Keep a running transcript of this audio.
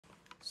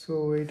So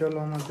এইটা হলো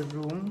আমাদের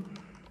রুম,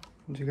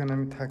 যেখানে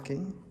আমি থাকি।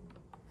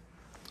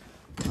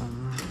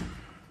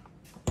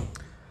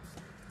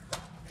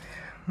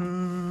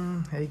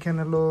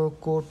 এইখানে হলো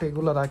কোট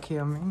এগুলো রাখি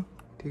আমি,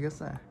 ঠিক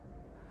আছে।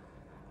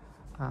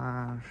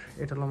 আর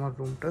এটা হলো আমার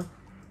রুমটা।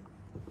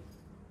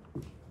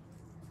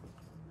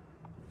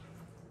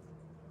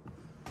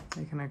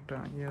 এখানে একটা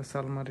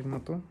আলমারির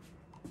মতো,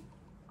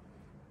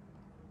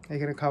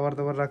 এখানে খাবার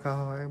দাবার রাখা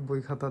হয়, বই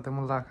খাতা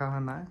তেমন রাখা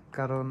হয় না,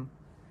 কারণ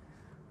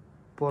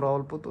পড়া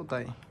অল্প তো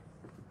তাই।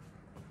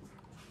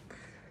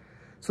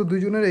 সো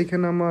দুজনের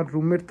এইখানে আমার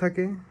রুমমেট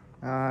থাকে,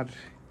 আর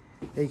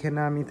এইখানে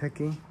আমি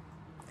থাকি।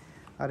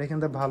 আর এখান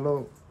থেকে ভালো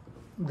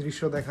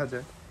দৃশ্য দেখা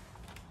যায়।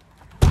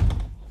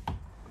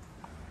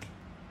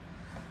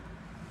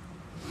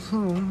 সো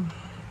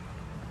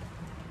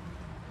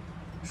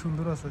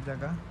সুন্দর আছে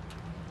জায়গা,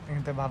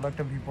 এখান থেকে ভালো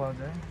একটা ভিউ পাওয়া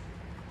যায়।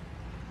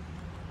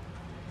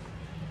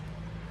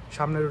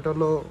 সামনের ওটা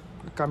হলো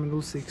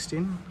communal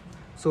 16,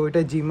 সো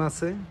ওইটাই জিম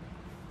আছে।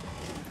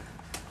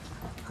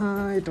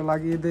 হ্যাঁ, এটা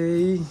লাগিয়ে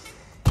দেই।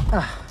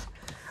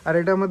 আর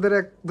এটা আমাদের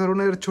এক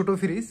ধরনের ছোট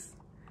ফ্রিজ,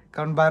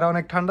 কারণ বাইরে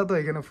অনেক ঠান্ডা, তো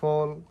এখানে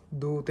ফল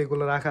দুধ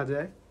এগুলো রাখা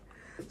যায়,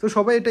 তো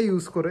সবাই এটা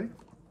ইউজ করে।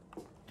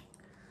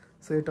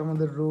 সো এটা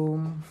আমাদের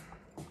রুম।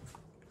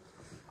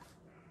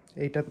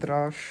 এইটা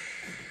ত্রাস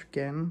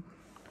ক্যান।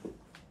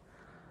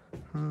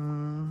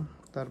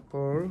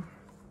 তারপর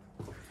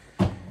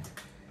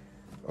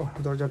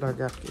দরজাটা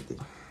আগে আটকে দিই।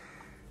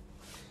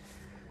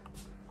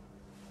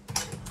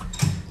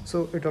 সো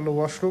এটা হলো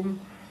ওয়াশরুম,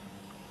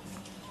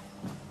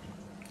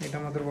 এটা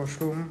আমাদের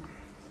ওয়াশরুম।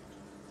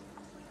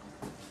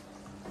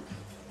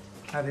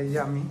 আর এই যে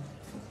আমি।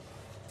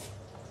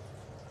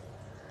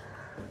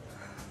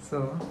 সো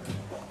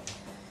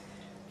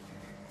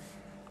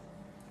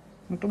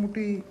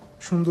মোটামুটি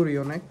সুন্দরই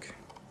অনেক।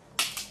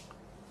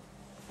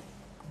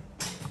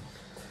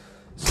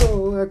 সো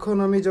এখন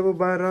আমি যাব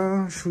বাইরে,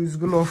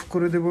 সুইচগুলো অফ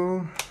করে দেব,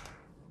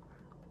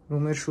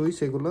 রুমের সুইচ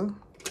এগুলো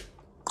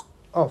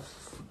অফ।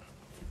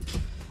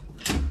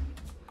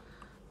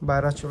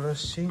 বাইরে চলে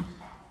আসছি,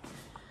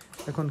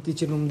 এখন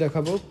কিচেন রুম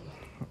দেখাবো।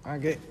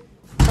 আগে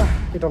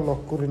এটা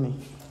লক করে নিই।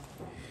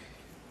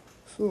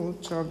 সো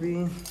চাবি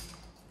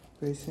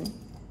পেয়েছি।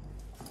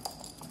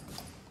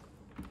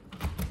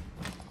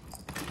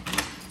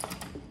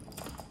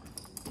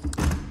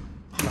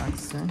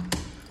 লাগছে,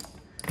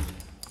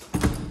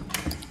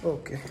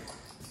 ওকে।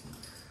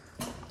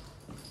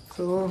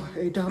 তো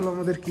এইটা হলো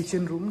আমাদের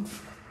কিচেন রুম।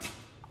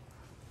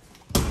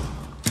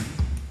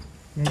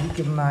 মেবি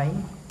কেউ নাই,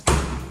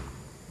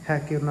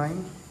 হ্যাঁ কেউ নাই।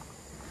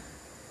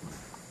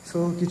 সো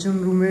কিচেন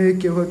রুমে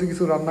কেউ হয়তো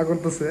কিছু রান্না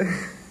করতেছে।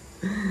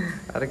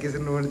 আর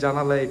কিচেন রুমের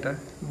জানালা এটা,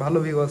 ভালো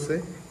ভিউ আছে।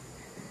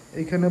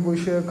 এইখানে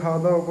বসে খাওয়া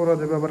দাওয়া করা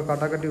যাবে, আবার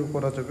কাটাকাটিও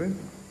করা যাবে।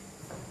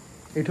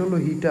 এটা হলো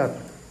হিটার,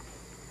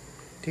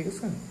 ঠিক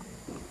আছে।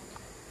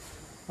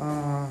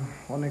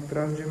 অনেক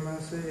ত্রাস জমে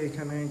আছে,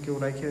 এখানে কেউ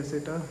রাখে আছে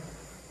এটা,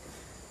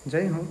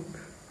 যাই হোক।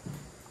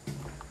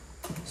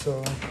 সো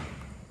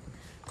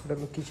এটা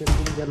হলো কিচেন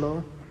রুম গেল।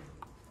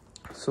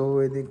 সো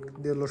এদিক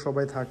দিয়ে হলো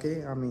সবাই থাকে,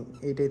 আমি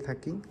এইটাই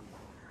থাকি।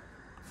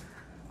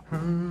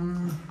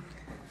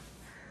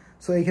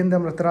 সো এইখান দিয়ে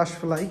আমরা ত্রাস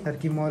ফেলাই আর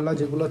কি, ময়লা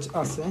যেগুলো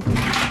আছে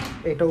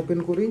এটা ওপেন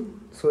করি,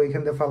 সো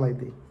এইখান দিয়ে ফালাই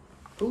দিই।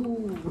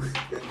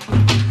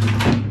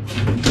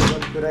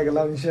 ফিরে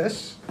গেলাম শেষ।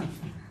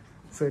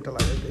 সো এটা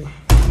লাগাই দিই।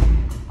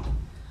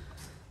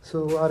 সো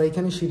আর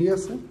এইখানে সিঁড়ি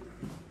আছে,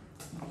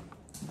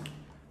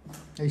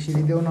 এই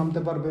সিঁড়ি দিয়েও নামতে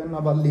পারবেন,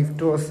 আবার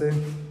লিফটও আছে।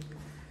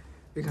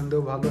 এখান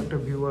দিয়েও ভালো একটা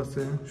ভিউ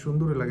আছে,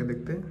 সুন্দরই লাগে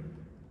দেখতে।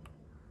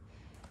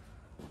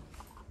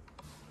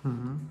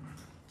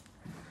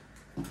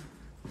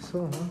 সো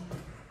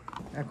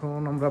এখন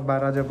আমরা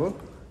বাইরে যাব,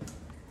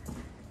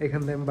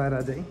 এখান থেকে বাইরে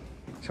যাই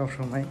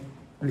সবসময়,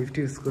 লিফট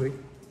ইউজ করি।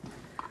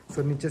 সো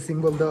নিচে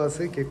সিম্বল দেওয়া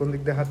আছে, কে কোন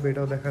দিক দিয়ে হাঁটবে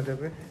এটাও দেখা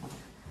যাবে।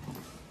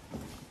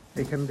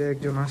 এখান দিয়ে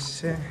একজন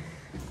আসছে,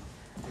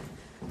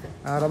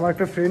 আর আমার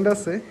একটা ফ্রেন্ড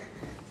আছে,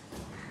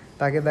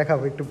 তাকে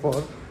দেখাবো একটু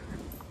পর।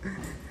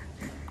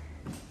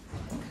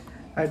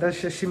 এটা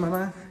শেষ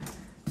সীমানা,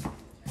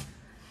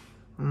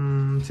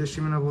 শেষ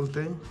সীমানা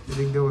বলতে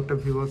এদিক দিয়েও একটা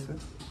ভিউ আছে।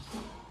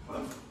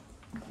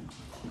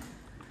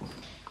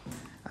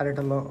 আর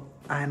এটা হলো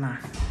আয়না,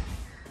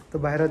 তো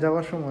বাইরে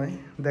যাওয়ার সময়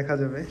দেখা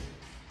যাবে।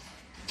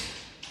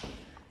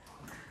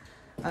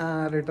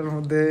 আর এটার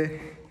মধ্যে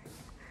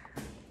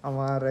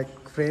আমার এক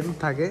ফ্রেন্ড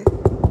থাকে।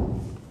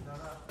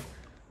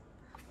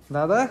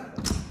 দাদা,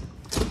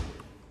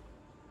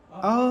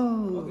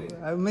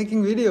 I'm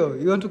making video.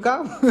 You want to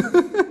come?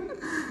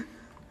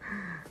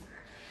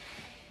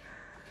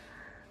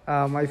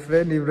 My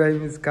friend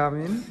Ibrahim is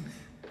coming.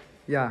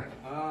 Yeah.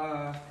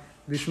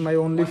 This is my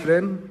only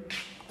friend.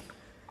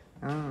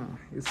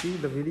 You see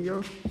the video?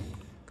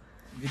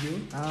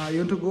 You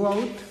want to go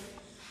out?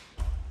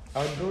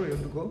 Outdoor, you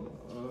want to go?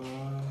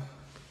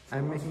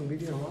 I'm making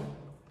video.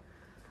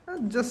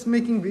 Just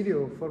making video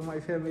for my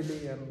family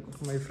and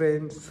my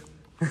friends.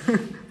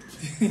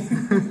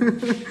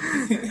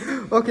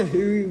 Okay,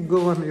 you go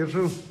on your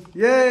room.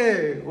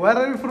 Yay! Where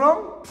are you from?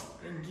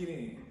 In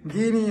Guinea.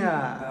 Guinea.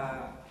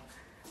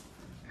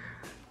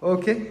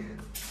 Okay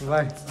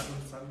bye.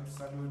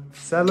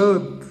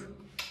 Salute.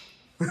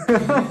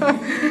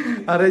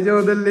 আর এই যে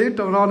ওদের lift,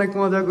 আমরা অনেক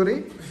মজা করি।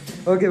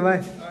 Okay bye.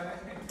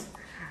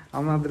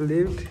 আমাদের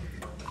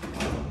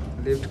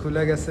lift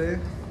খুলে গেছে।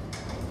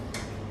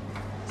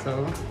 সো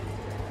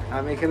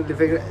আমি এখানে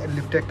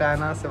লিফটে একটা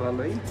আয়না আছে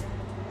ভালোই।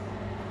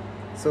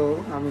 সো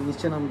আমি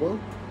নিচে নামবো,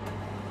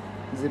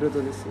 0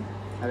 ধরেছি।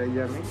 আর এই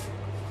যে আমি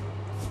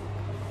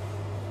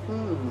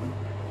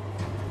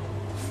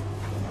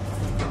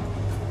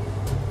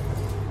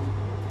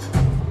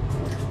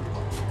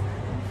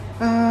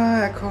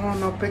এখন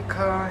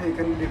অপেক্ষা,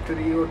 এখানে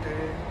লিফটেরই ওঠে।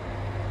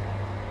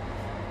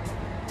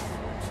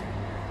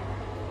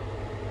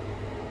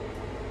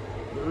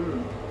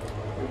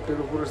 লিফটের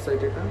উপরের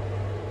সাইড এটা।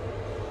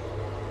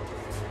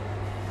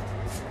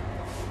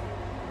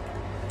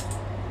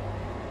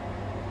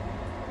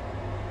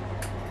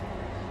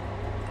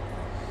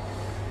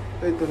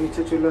 এই তো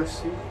নিচে চলে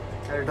আসছি।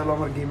 আর এটা হলো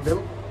আমার গিম্বেল।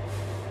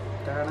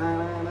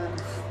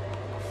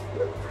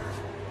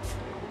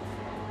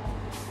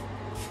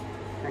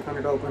 এখন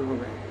এটা ওপেন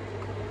হবে।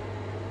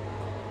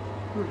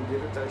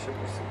 যেটা এসে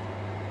পড়ছে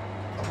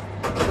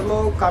হলো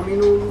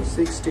communal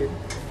 16।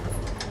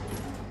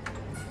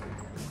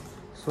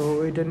 সো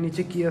এটার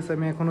নিচে কি আছে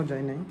আমি এখনো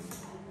যাই নাই।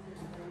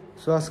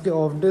 সো আজকে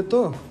অফ ডে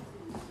তো,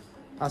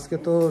 আজকে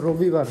তো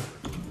রবিবার।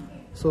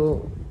 সো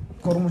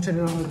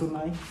কর্মচারীরা হয়তো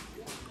নাই,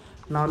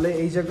 নাহলে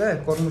এই জায়গায়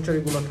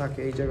কর্মচারীগুলো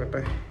থাকে। এই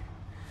জায়গাটায়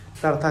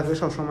তারা থাকে,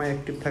 সবসময়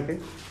অ্যাক্টিভ থাকে।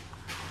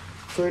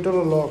 সো এটা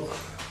হলো লক,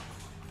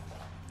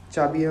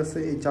 চাবি আছে,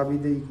 এই চাবি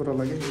দিয়ে করা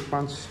লাগে। এই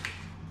 5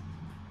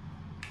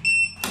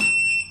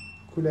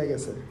 খুলে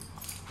গেছে,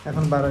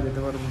 এখন বাইরে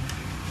যেতে পারবো।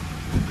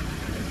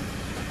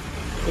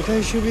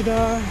 এটাই সুবিধা,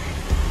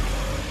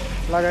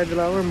 লাগাই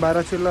দিলাম। আমি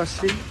বাইরে চলে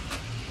আসছি।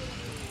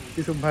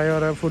 কিছু ভাই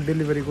ওরা ফুড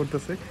ডেলিভারি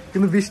করতেছে,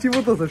 কিন্তু বৃষ্টি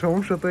পড়তেছে,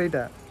 সমস্যা তো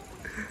এটা।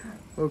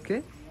 ওকে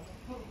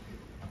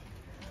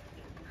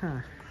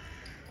হ্যাঁ,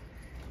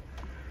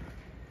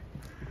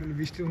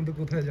 বৃষ্টির মধ্যে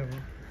কোথায় যাবো?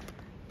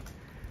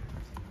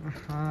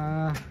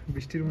 হ্যাঁ,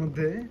 বৃষ্টির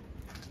মধ্যে।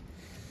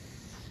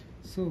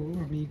 সো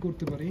আমি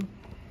করতে পারি,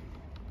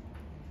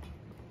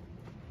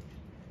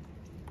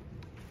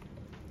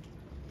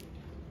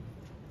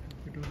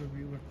 এটা হলো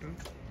ভিউ একটা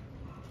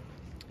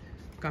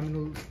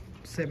communal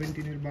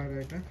 17-এর বাগা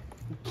এটা।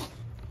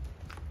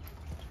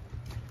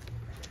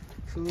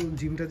 সো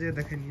জিমটা যে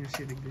দেখে নিয়ে আসছি,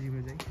 এদিক দিয়ে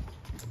জিমে যাই।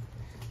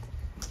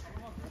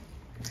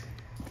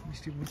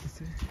 বৃষ্টি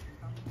পড়তেছে।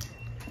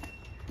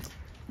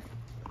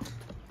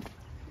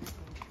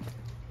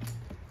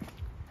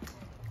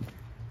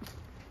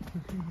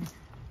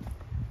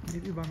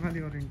 মেবি বাঙালি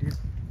আর ইন্ডিয়ান।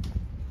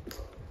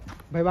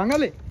 ভাই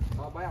বাঙালি?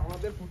 হ্যাঁ ভাই,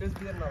 আমাদের ফুটেজ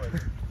দিয়েন না ভাই।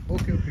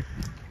 ওকে ওকে,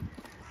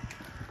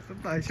 সব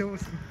তো আইসা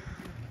বসে।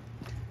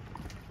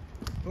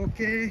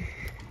 ওকে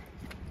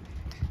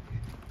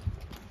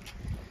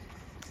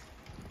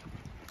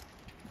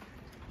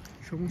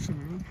সমস্যা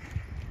নেই,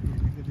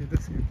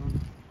 যেতেছি এখন।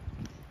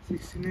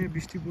 16-এ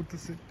বৃষ্টি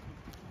পড়তেছে,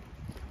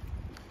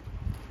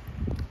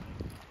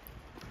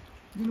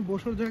 কিন্তু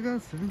বসার জায়গা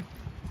আছে,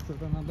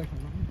 সেটা না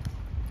দেখালাম।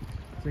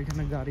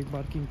 সেখানে গাড়ি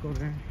পার্কিং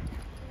করে।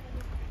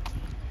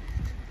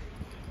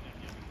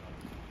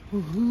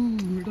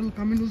 এটা হলো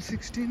communal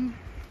 16।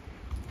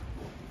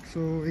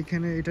 সো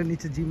এখানে এটা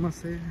নিচে জিম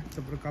আছে,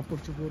 তারপরে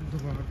কাপড় চোপড়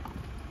ধোয়ার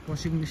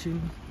ওয়াশিং মেশিন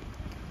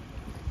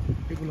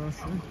এগুলো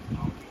আছে।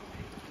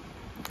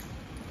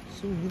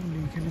 সো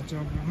এখানে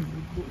যাবো।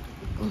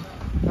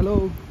 হ্যালো,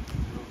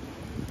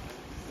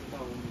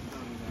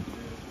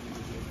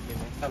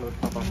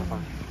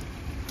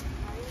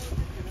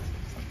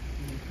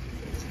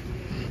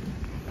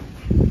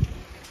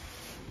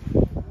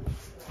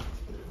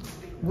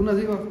 বুনা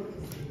জি বাবা।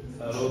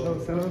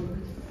 হ্যালো,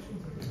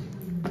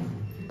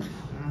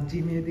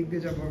 জিমে এদিক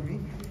দিয়ে যাবো আমি।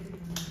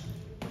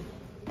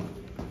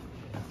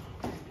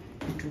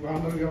 একটু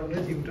আন্ডারগ্রাউন্ডে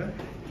জিমটা।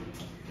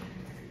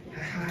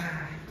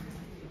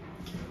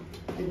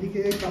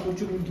 এদিকে কাপড়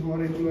চোপড় ধোয়ার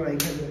এগুলো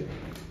রাখা যায়।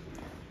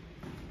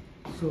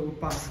 সো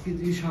 5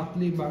 কেজি 7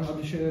 লিগ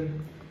বাংলাদেশের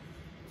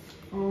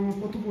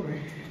কত পড়ে?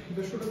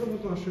 150 টাকার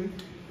মতো আসে।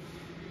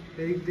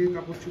 এদিক দিয়ে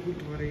কাপড় চোপড়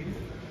ধোয়ার এই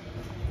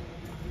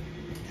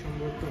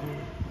সম্ভবত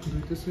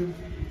ধুইতেছে।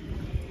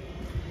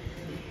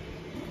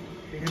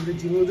 এখান থেকে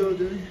জিমেও যাওয়া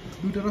যায়,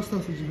 2টা রাস্তা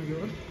আছে জিমে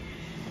যাওয়ার।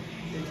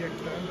 এই যে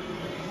একটা,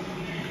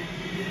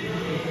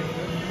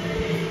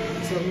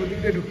 সর্বদিক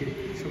দিয়ে ঢুকে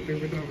সব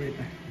পেমেন্ট হবে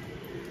এটা।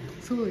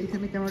 সো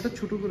এখানে ক্যামেরাটা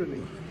ছোট করে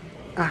নেই।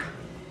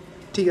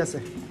 ঠিক আছে,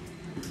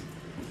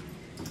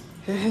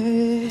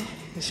 হ্যাঁ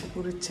এসে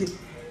পড়েছি।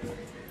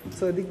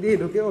 সো এদিক দিয়ে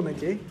ঢুকে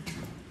অনেকে।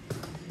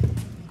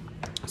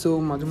 সো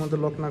মাঝে মধ্যে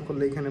লক না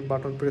করলে এখানে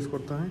বাটন প্রেস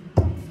করতে হয়।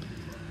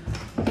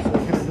 সো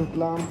এখানে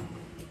ঢুকলাম।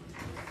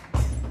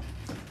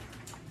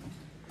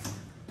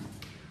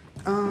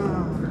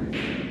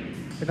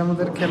 এটা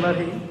আমাদের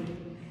খেলারই।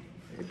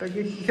 এটাকে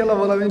কি খেলা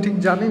বলে আমি ঠিক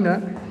জানি না,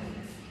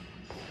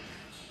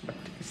 but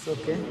it's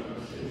okay.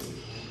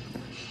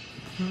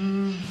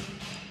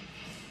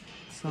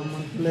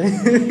 someone play.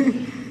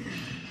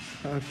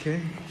 Okay.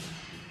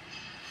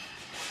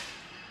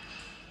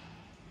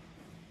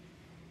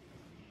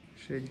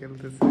 সে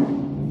খেলতেছে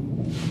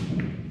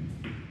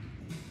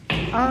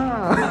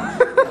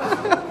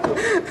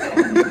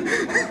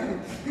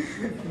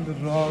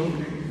রং।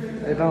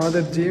 এটা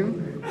আমাদের জিম।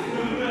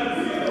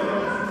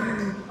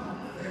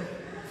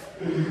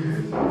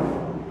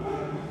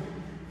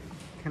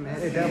 এখানে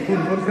এটা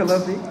ফুটবল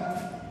খেলাছি,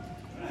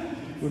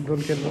 ফুটবল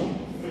খেলবো।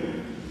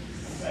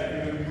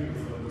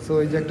 সো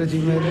এই যে একটা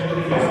জিমের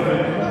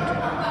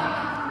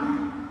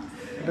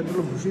এটা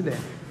গুলো ভুসি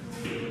দেয়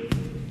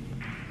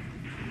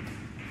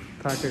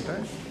থাক এটা।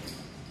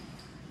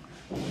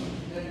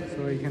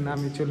 তো এখানে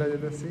আমি চলে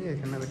যেতেছি,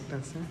 এখানে একটা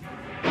আছে।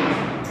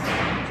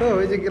 তো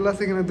ওই যে গ্লাস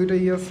এখানে দুইটা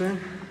আছে।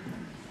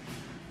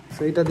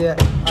 তো এইটা দিয়ে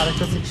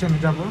আরেকটা সেকশনে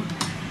যাব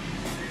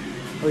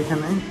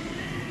ওইখানে।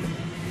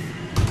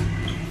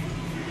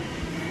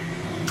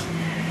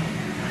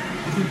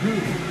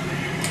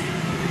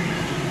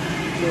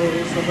 তো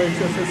সবাই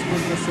এক্সারসাইজ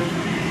করতেছে।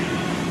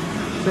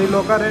 সেই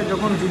লকারে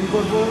যখন জিম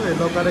করবো এই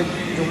লকারে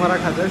জমা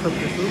রাখা যায় সব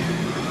কিছু।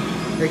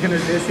 এখানে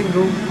ড্রেসিং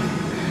রুম,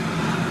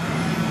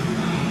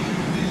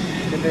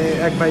 এখানে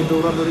এক ভাই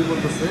দৌড়াদৌড়ি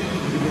করতেছে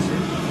বিদেশে।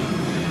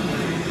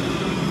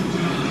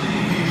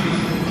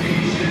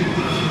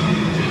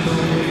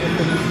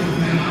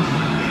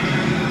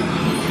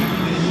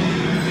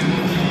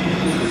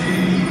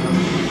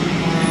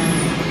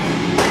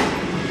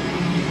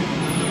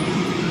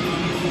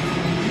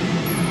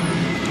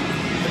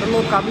 এটা হলো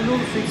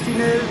কামিনুল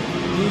 16-এর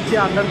নিচে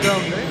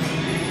আন্ডারগ্রাউন্ডে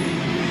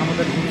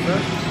আমাদের জিমটা।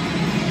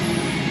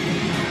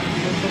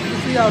 সব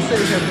কিছুই আছে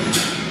এখানে।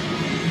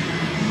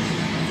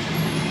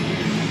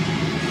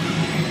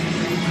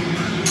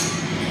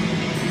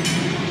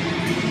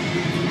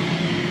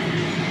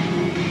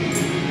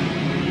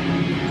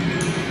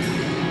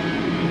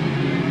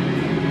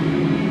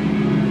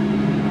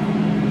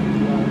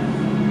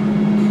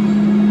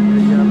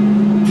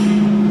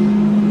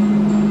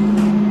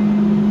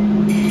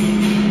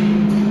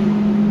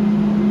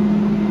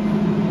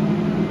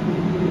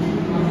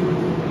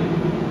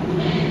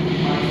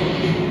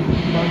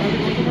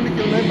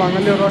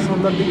 বাঙালি ওরা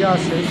সন্ধ্যার দিকে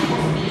আসে।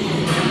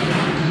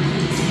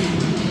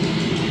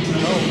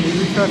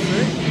 মিউজিক আছে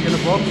এখানে,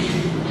 বক্স।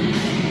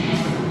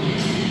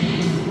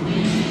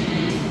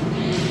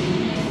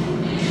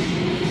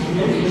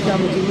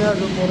 আমি জিমে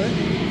আসবো পরে।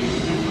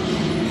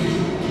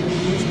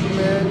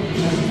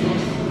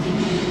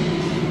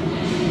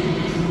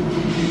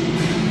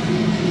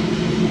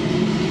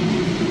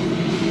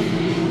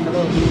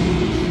 Hello.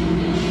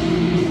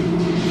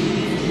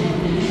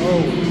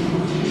 Oh,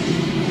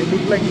 they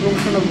look like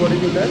professional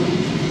bodybuilder.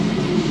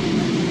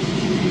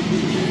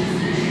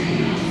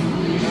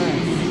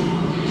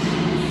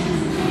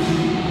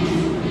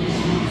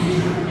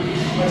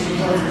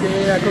 ওকে,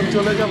 এখন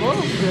চলে যাবো,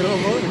 বের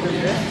হবো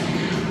এখানে।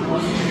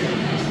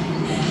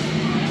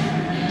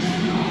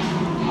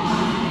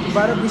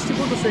 বাইরে বৃষ্টি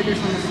পড়তেছে, এটাই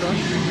সমস্যা।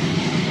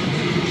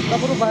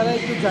 তারপরে বাইরে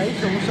একটু যাই,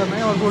 সমস্যা নাই।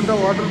 আমার ফোনটা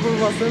ওয়াটারপ্রুফ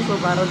আছে, তো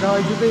বাইরে যাওয়া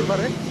যেতেই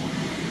পারে।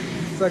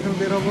 তো এখন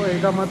বের হবো।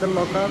 এটা আমাদের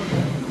লকার,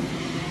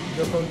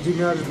 যখন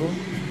জিমে আসবো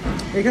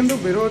এখান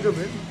থেকেও বের হওয়া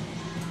যাবে।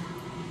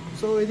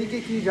 সো এদিকে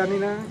কি জানি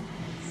না।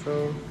 সো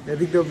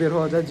এদিক দিয়েও বের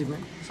হওয়া যায় জিমে।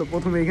 সো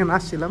প্রথমে এখানে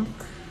আসছিলাম।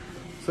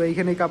 সো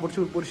এইখানে কাপড়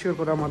চোপড় পরিষ্কার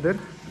করে আমাদের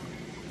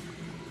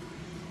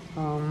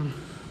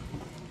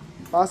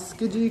 5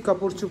 কেজি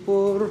কাপড়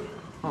চোপড়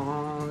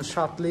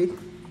 7 লিগ।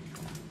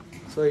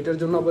 সো এটার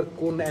জন্য আবার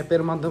কোন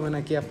অ্যাপের মাধ্যমে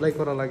নাকি অ্যাপ্লাই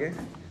করা লাগে,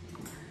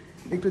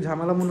 একটু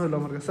ঝামেলা মনে হলো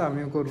আমার কাছে,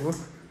 আমিও করব।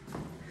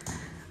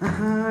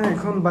 হ্যাঁ,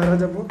 এখন বাইরে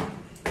যাব,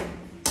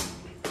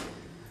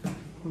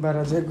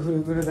 বাইরে যেয়ে ঘুরে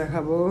ঘুরে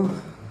দেখাবো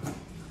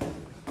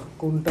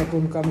কোনটা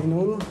কোন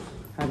কামিনুল,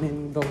 আই মিন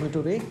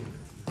ডরমিটরি।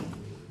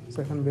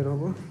 এখন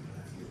বেরোবো।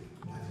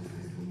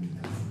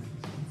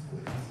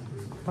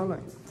 ভালো,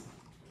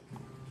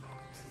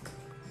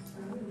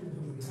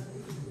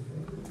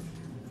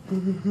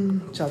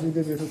 চাবি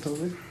দিয়ে বেরোতে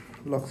হবে,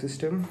 লক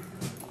সিস্টেম।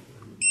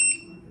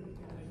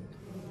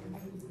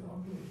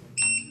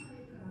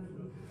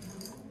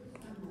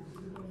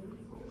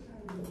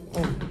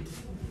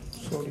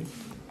 সরি,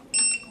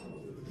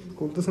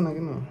 করতেছে না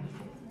কেন?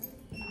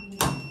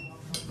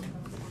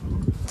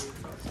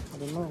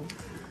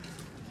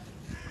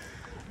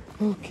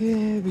 ওকে,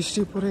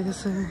 বৃষ্টি পড়ে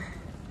গেছে,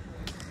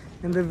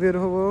 কিন্তু বের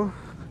হবো।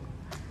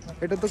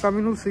 এটা তো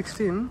কামিনুল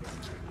 16।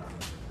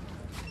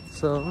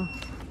 সো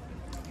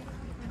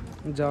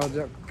যাওয়া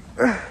যাক।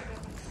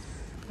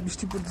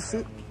 বৃষ্টি পড়তেছে।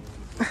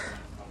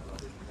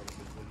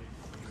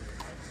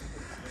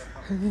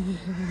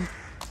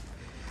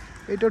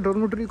 এটা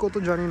ডরমিটরি কত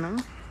জানি না।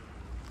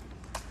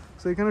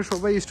 তো এখানে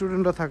সবাই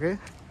স্টুডেন্টরা থাকে।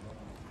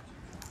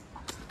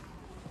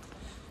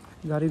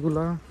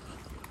 গাড়িগুলা,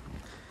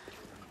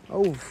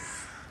 ও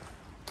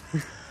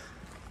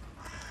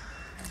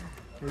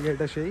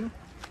এটা সেই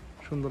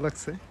সুন্দর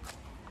লাগছে,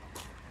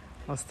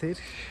 অস্থির।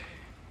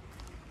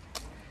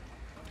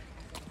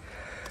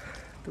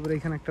 তারপরে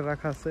এখানে একটা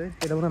রাখা আছে,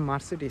 এটা মনে হয়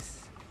মার্সিডিস।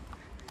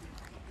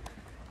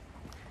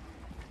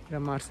 এটা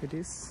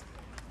মার্সিডিস।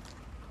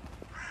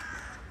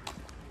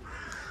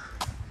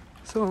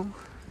 সো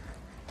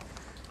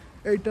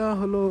এইটা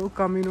হলো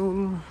কামিনুল,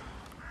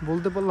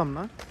 বলতে পারলাম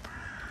না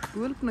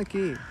 12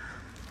 নাকি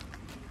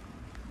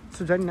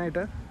জানি না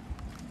এটা।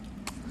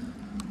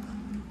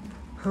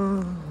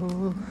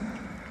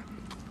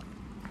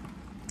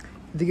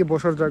 এদিকে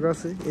বসার জায়গা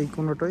আছে, এই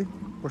কোনোটাই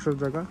বসার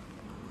জায়গা,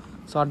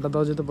 আড্ডা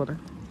দেওয়া যেতে পারে।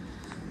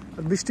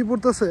 আর বৃষ্টি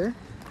পড়তেছে,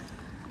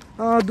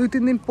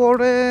 2-3 দিন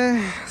পরে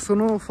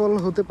স্নোফল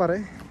হতে পারে,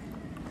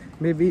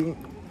 মেবি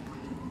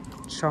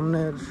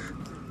সামনের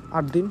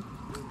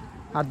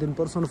 8 দিন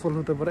পর স্নোফল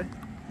হতে পারে।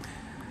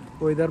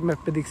 ওয়েদার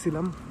ম্যাপটা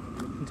দেখছিলাম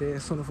যে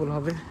স্নোফল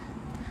হবে।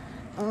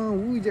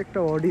 ওই যে একটা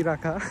অডি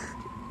রাখা,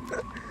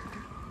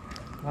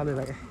 ভালো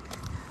লাগে।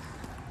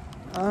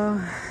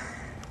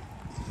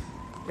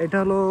 এটা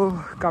হলো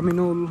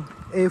কমিউনাল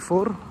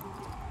A4।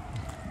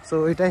 সো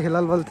এটা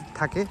হেলাল ভাই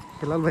থাকে,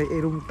 হেলাল ভাই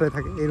এই রুমটায়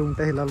থাকে, এই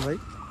রুমটা হেলাল ভাই।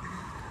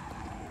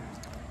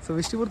 সো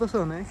বৃষ্টি পড়তেছে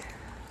অনেক।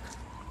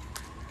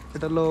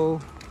 এটা হলো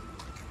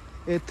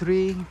A3,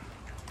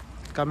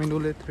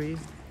 কমিউনাল A3।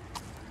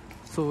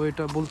 সো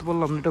এটা বলতে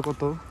পারলাম না এটা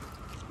কত।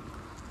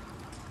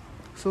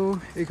 সো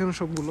এখানে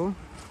সবগুলো।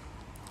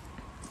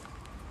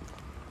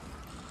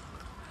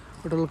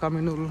 এটা হলো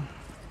কমিউনাল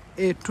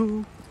A2।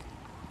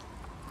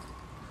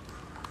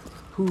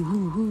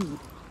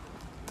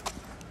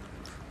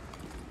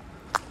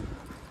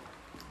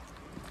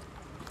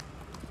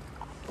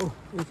 ও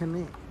এখানে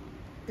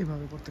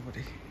এভাবে করতে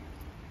পারি,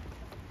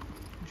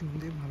 জুম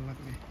দিয়ে ভালো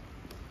লাগবে।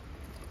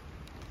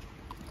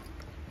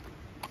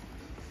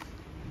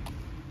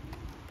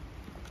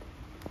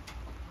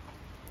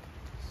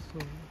 সো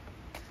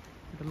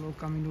এটা হলো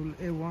কমিউনাল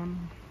A1।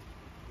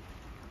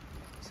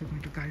 সেখানে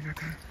একটা গাড়ি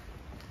রাখা,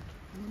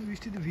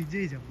 বৃষ্টিতে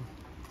ভিজেই যাব,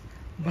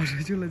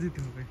 বাসায় চলে যেতে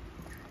হবে।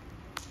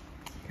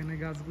 এখানে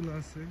গাছগুলো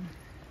আছে,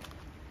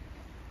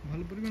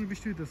 ভালো পরিমাণে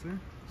বৃষ্টি হইতেছে।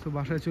 সো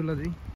বাসায় চলে যাই।